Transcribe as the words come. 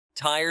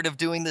Tired of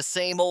doing the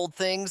same old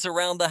things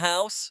around the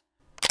house?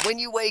 When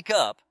you wake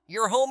up,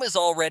 your home is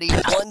already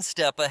one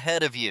step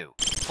ahead of you,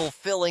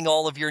 fulfilling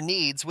all of your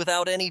needs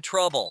without any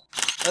trouble.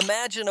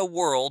 Imagine a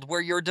world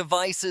where your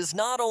devices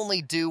not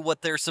only do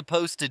what they're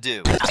supposed to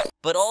do,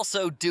 but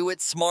also do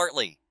it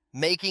smartly,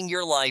 making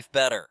your life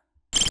better.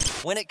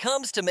 When it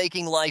comes to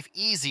making life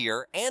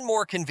easier and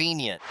more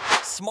convenient,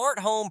 smart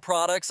home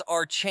products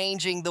are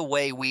changing the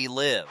way we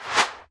live.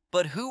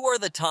 But who are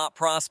the top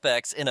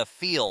prospects in a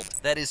field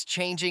that is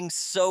changing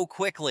so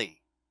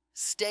quickly?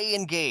 Stay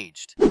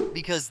engaged,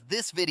 because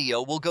this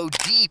video will go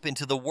deep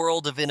into the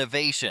world of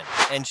innovation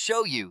and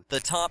show you the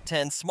top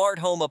 10 smart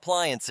home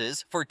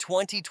appliances for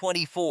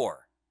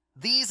 2024.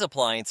 These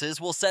appliances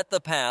will set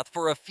the path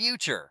for a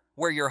future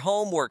where your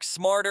home works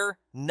smarter,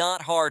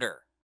 not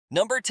harder.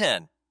 Number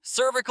 10.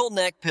 Cervical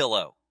Neck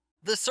Pillow.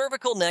 The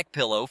cervical neck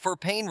pillow for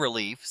pain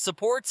relief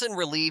supports and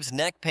relieves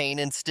neck pain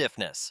and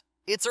stiffness.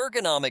 Its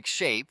ergonomic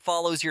shape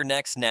follows your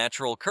neck's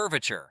natural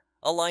curvature,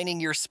 aligning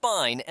your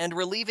spine and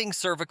relieving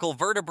cervical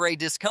vertebrae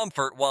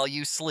discomfort while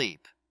you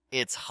sleep.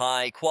 Its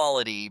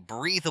high-quality,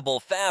 breathable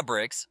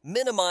fabrics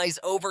minimize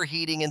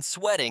overheating and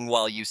sweating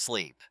while you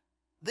sleep.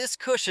 This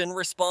cushion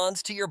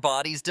responds to your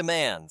body's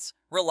demands,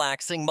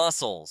 relaxing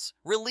muscles,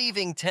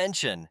 relieving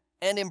tension,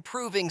 and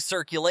improving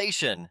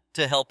circulation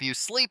to help you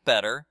sleep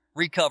better,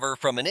 recover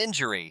from an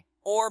injury,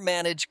 or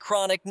manage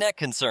chronic neck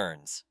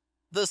concerns.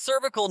 The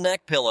cervical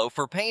neck pillow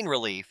for pain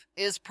relief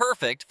is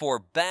perfect for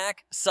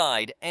back,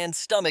 side, and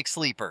stomach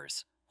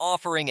sleepers,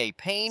 offering a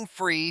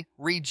pain-free,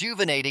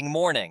 rejuvenating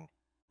morning.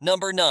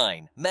 Number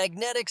 9.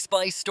 Magnetic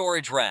Spice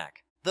Storage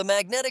Rack. The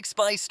Magnetic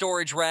Spice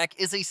Storage Rack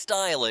is a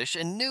stylish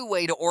and new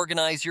way to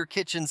organize your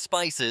kitchen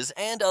spices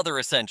and other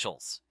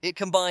essentials. It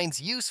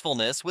combines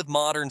usefulness with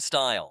modern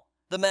style.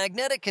 The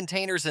magnetic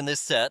containers in this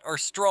set are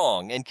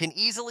strong and can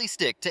easily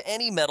stick to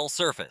any metal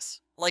surface,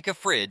 like a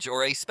fridge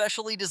or a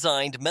specially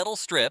designed metal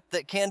strip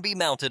that can be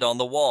mounted on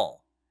the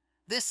wall.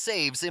 This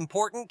saves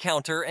important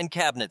counter and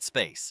cabinet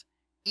space.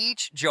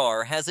 Each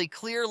jar has a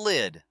clear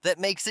lid that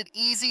makes it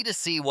easy to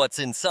see what's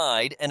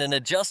inside and an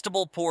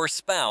adjustable pour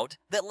spout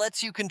that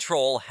lets you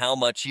control how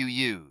much you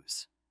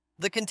use.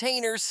 The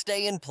containers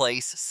stay in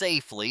place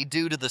safely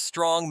due to the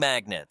strong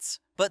magnets,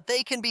 but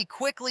they can be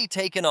quickly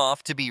taken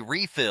off to be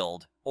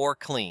refilled or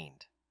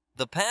cleaned.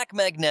 The Pack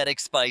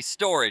Magnetic Spice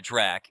Storage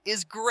Rack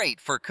is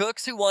great for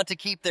cooks who want to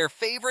keep their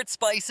favorite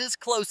spices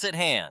close at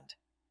hand.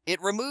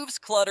 It removes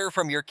clutter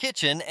from your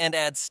kitchen and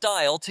adds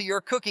style to your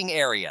cooking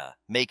area,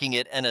 making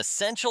it an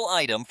essential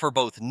item for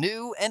both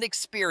new and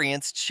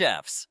experienced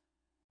chefs.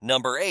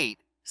 Number 8.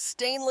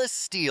 Stainless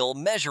Steel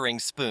Measuring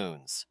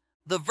Spoons.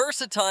 The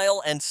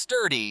versatile and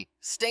sturdy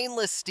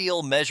stainless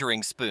steel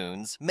measuring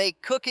spoons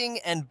make cooking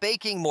and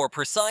baking more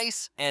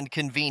precise and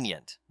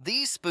convenient.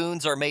 These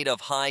spoons are made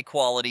of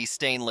high-quality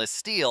stainless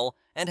steel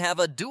and have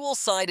a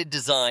dual-sided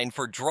design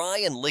for dry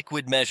and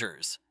liquid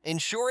measures,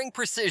 ensuring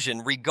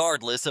precision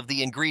regardless of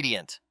the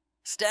ingredient.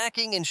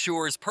 Stacking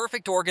ensures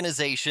perfect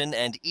organization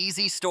and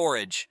easy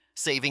storage,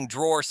 saving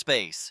drawer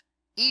space.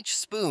 Each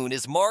spoon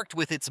is marked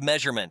with its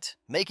measurement,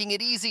 making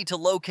it easy to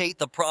locate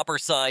the proper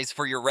size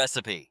for your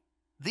recipe.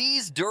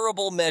 These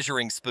durable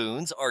measuring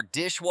spoons are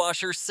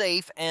dishwasher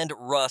safe and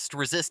rust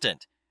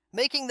resistant,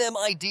 making them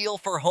ideal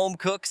for home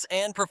cooks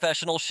and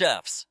professional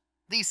chefs.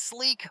 These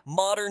sleek,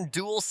 modern,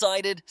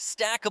 dual-sided,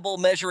 stackable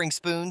measuring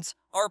spoons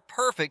are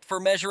perfect for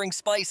measuring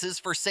spices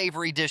for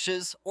savory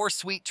dishes or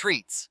sweet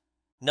treats.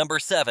 Number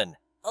 7.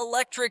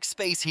 Electric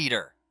Space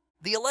Heater.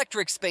 The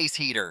electric space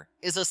heater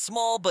is a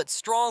small but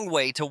strong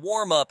way to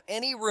warm up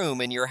any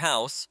room in your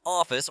house,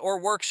 office, or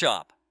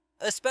workshop,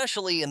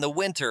 especially in the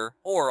winter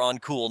or on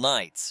cool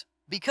nights.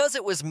 Because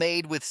it was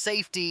made with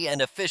safety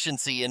and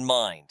efficiency in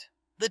mind,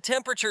 the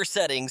temperature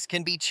settings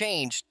can be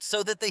changed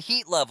so that the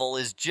heat level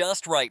is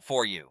just right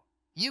for you.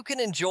 You can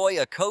enjoy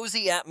a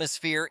cozy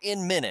atmosphere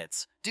in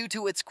minutes due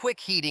to its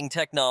quick heating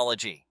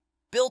technology.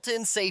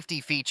 Built-in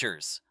safety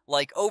features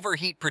like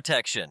overheat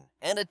protection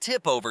and a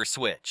tip-over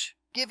switch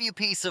give you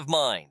peace of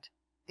mind.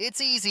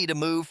 It's easy to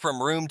move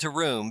from room to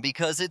room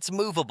because it's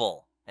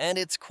movable, and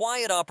its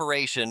quiet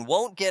operation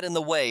won't get in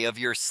the way of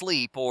your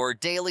sleep or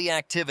daily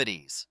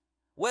activities.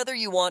 Whether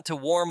you want to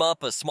warm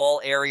up a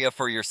small area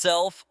for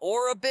yourself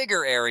or a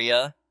bigger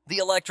area, the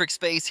electric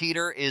space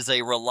heater is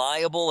a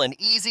reliable and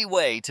easy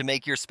way to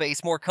make your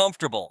space more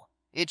comfortable.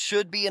 It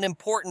should be an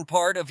important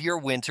part of your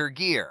winter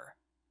gear.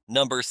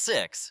 Number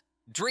 6.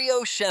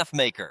 Drio Chef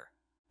Maker.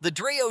 The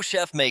Drio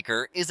Chef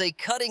Maker is a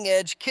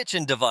cutting-edge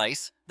kitchen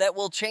device that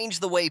will change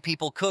the way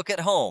people cook at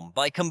home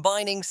by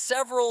combining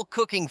several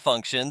cooking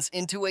functions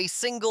into a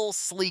single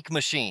sleek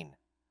machine.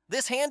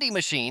 This handy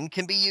machine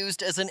can be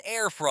used as an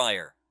air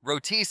fryer,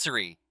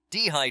 rotisserie,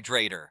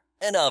 dehydrator,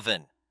 and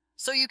oven,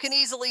 so you can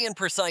easily and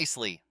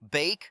precisely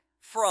bake,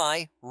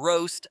 fry,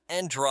 roast,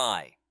 and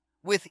dry.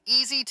 With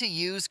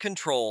easy-to-use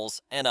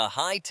controls and a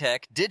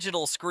high-tech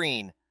digital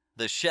screen,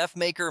 the Chef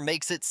Maker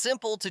makes it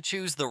simple to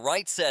choose the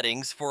right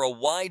settings for a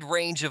wide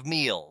range of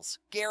meals,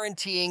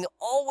 guaranteeing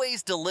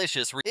always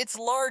delicious. Its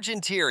large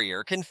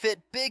interior can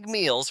fit big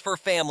meals for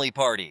family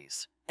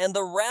parties, And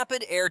the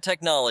rapid air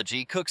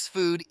technology cooks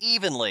food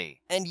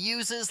evenly and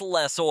uses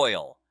less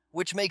oil,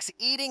 which makes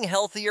eating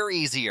healthier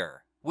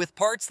easier. With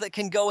parts that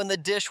can go in the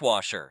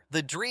dishwasher,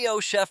 the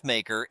Drio Chef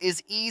Maker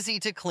is easy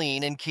to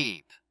clean and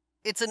keep.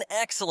 It's an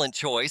excellent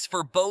choice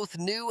for both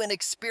new and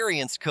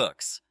experienced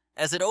cooks,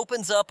 as it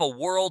opens up a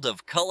world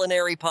of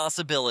culinary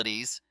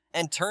possibilities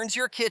and turns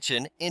your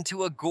kitchen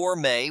into a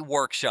gourmet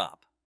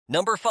workshop.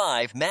 Number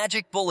 5.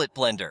 Magic Bullet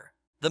Blender.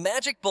 The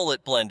Magic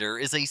Bullet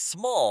Blender is a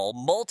small,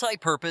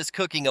 multi-purpose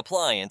cooking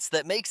appliance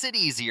that makes it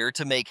easier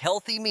to make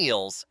healthy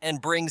meals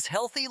and brings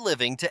healthy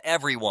living to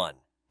everyone.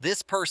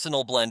 This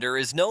personal blender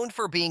is known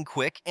for being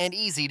quick and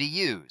easy to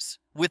use.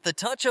 With the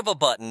touch of a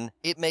button,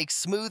 it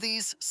makes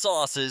smoothies,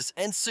 sauces,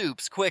 and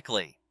soups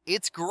quickly.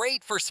 It's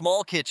great for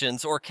small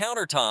kitchens or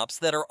countertops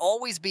that are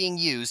always being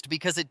used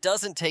because it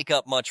doesn't take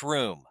up much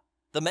room.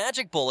 The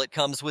Magic Bullet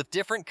comes with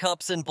different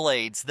cups and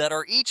blades that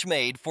are each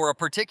made for a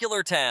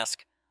particular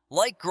task,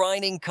 like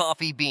grinding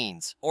coffee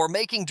beans or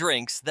making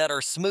drinks that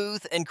are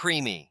smooth and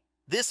creamy.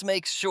 This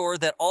makes sure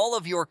that all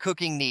of your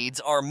cooking needs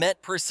are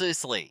met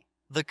precisely.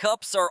 The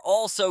cups are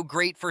also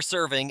great for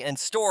serving and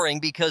storing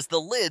because the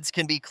lids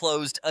can be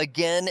closed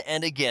again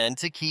and again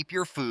to keep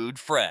your food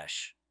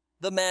fresh.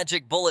 The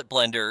Magic Bullet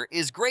Blender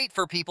is great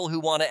for people who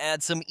want to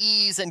add some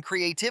ease and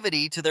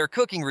creativity to their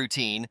cooking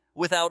routine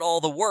without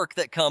all the work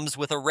that comes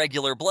with a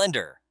regular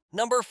blender.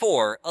 Number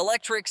 4.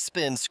 Electric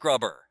Spin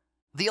Scrubber.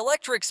 The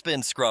electric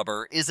spin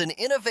scrubber is an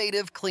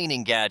innovative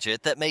cleaning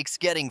gadget that makes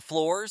getting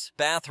floors,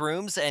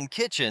 bathrooms, and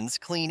kitchens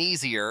clean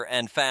easier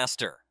and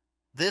faster.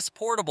 This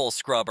portable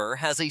scrubber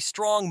has a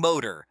strong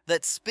motor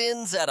that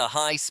spins at a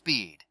high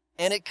speed,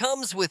 and it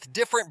comes with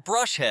different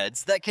brush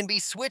heads that can be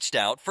switched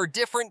out for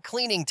different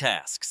cleaning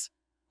tasks,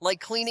 like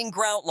cleaning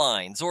grout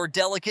lines or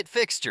delicate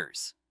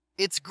fixtures.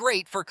 It's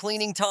great for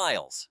cleaning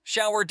tiles,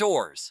 shower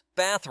doors,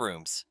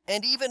 bathrooms,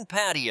 and even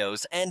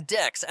patios and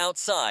decks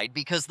outside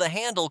because the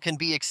handle can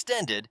be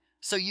extended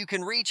so you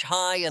can reach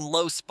high and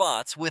low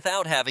spots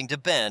without having to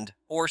bend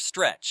or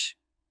stretch.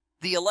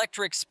 The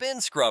electric spin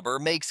scrubber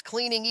makes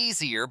cleaning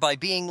easier by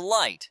being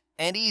light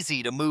and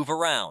easy to move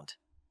around.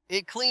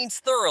 It cleans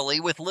thoroughly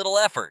with little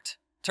effort,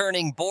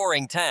 turning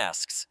boring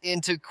tasks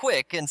into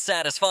quick and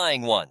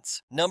satisfying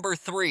ones. Number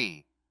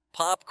 3.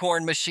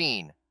 Popcorn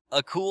Machine.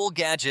 A cool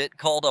gadget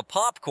called a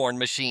popcorn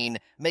machine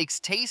makes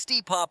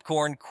tasty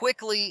popcorn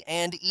quickly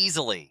and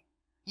easily.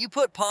 You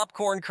put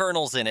popcorn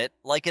kernels in it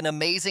like an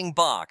amazing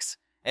box,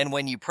 and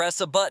when you press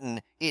a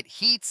button, it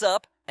heats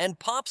up and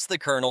pops the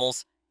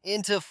kernels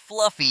into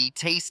fluffy,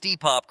 tasty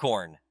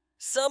popcorn.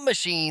 Some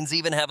machines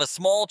even have a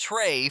small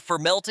tray for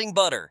melting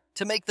butter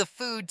to make the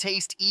food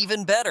taste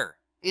even better.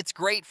 It's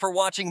great for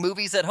watching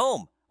movies at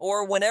home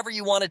or whenever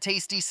you want a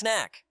tasty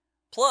snack.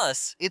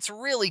 Plus, it's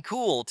really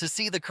cool to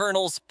see the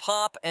kernels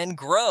pop and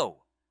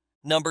grow.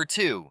 Number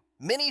 2.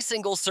 Mini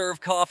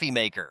Single-Serve Coffee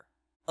Maker.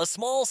 A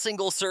small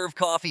single-serve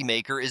coffee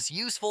maker is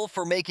useful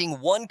for making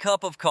 1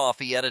 cup of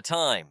coffee at a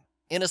time.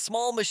 In a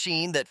small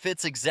machine that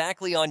fits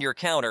exactly on your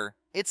counter,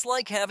 it's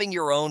like having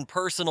your own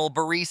personal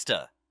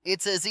barista.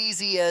 It's as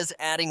easy as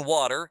adding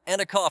water and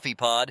a coffee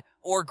pod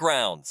or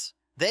grounds.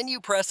 Then you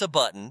press a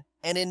button,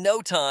 and in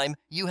no time,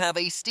 you have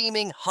a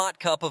steaming hot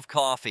cup of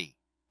coffee.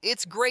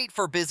 It's great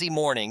for busy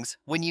mornings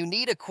when you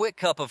need a quick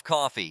cup of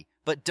coffee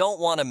but don't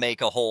want to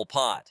make a whole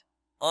pot.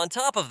 On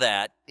top of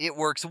that, it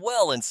works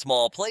well in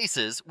small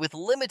places with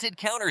limited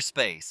counter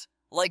space,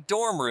 like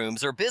dorm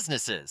rooms or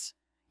businesses.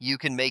 You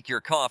can make your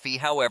coffee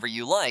however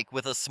you like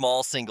with a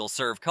small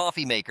single-serve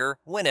coffee maker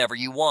whenever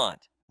you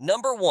want.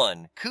 Number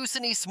 1.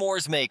 Kusini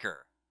S'mores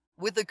Maker.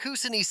 With the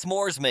Kusini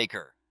S'mores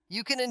Maker,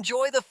 you can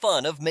enjoy the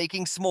fun of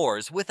making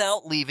s'mores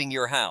without leaving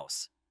your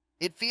house.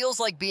 It feels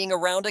like being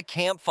around a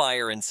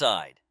campfire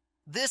inside.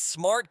 This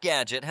smart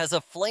gadget has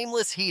a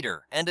flameless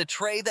heater and a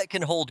tray that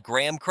can hold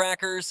graham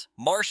crackers,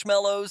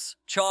 marshmallows,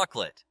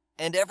 chocolate,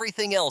 and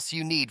everything else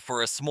you need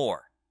for a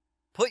s'more.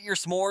 Put your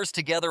s'mores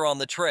together on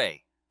the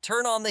tray,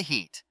 turn on the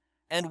heat,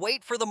 and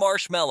wait for the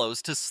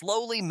marshmallows to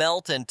slowly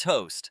melt and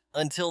toast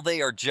until they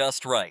are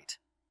just right.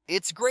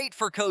 It's great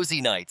for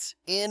cozy nights,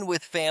 in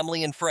with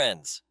family and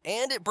friends,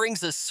 and it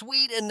brings a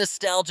sweet and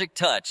nostalgic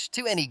touch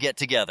to any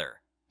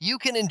get-together. You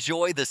can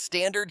enjoy the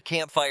standard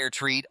campfire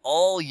treat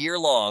all year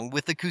long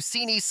with the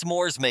Kusini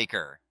S'mores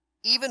Maker,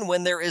 even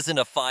when there isn't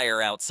a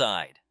fire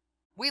outside.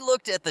 We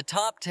looked at the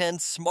top 10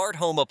 smart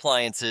home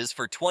appliances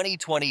for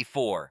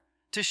 2024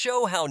 to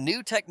show how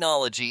new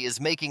technology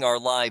is making our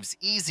lives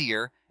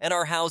easier and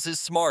our houses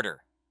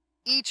smarter.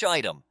 Each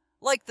item,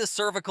 like the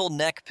cervical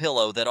neck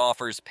pillow that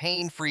offers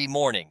pain-free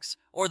mornings,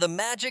 or the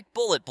magic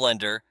bullet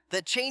blender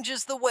that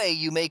changes the way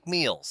you make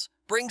meals,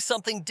 brings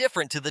something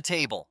different to the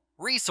table.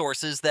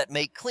 Resources that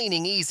make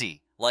cleaning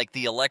easy, like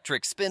the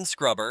electric spin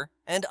scrubber,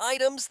 and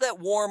items that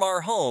warm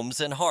our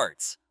homes and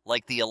hearts,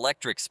 like the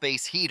electric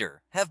space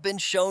heater, have been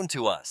shown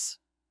to us.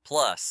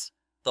 Plus,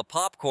 the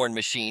popcorn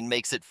machine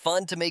makes it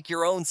fun to make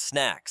your own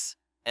snacks,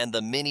 and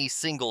the mini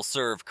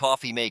single-serve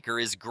coffee maker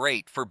is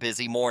great for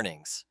busy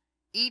mornings.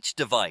 Each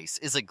device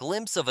is a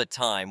glimpse of a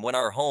time when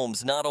our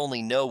homes not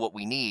only know what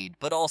we need,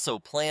 but also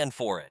plan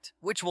for it,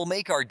 which will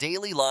make our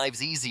daily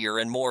lives easier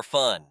and more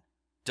fun.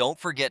 Don't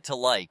forget to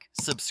like,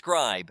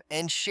 subscribe,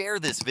 and share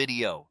this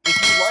video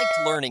if you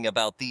liked learning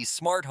about these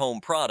smart home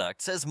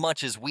products as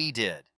much as we did.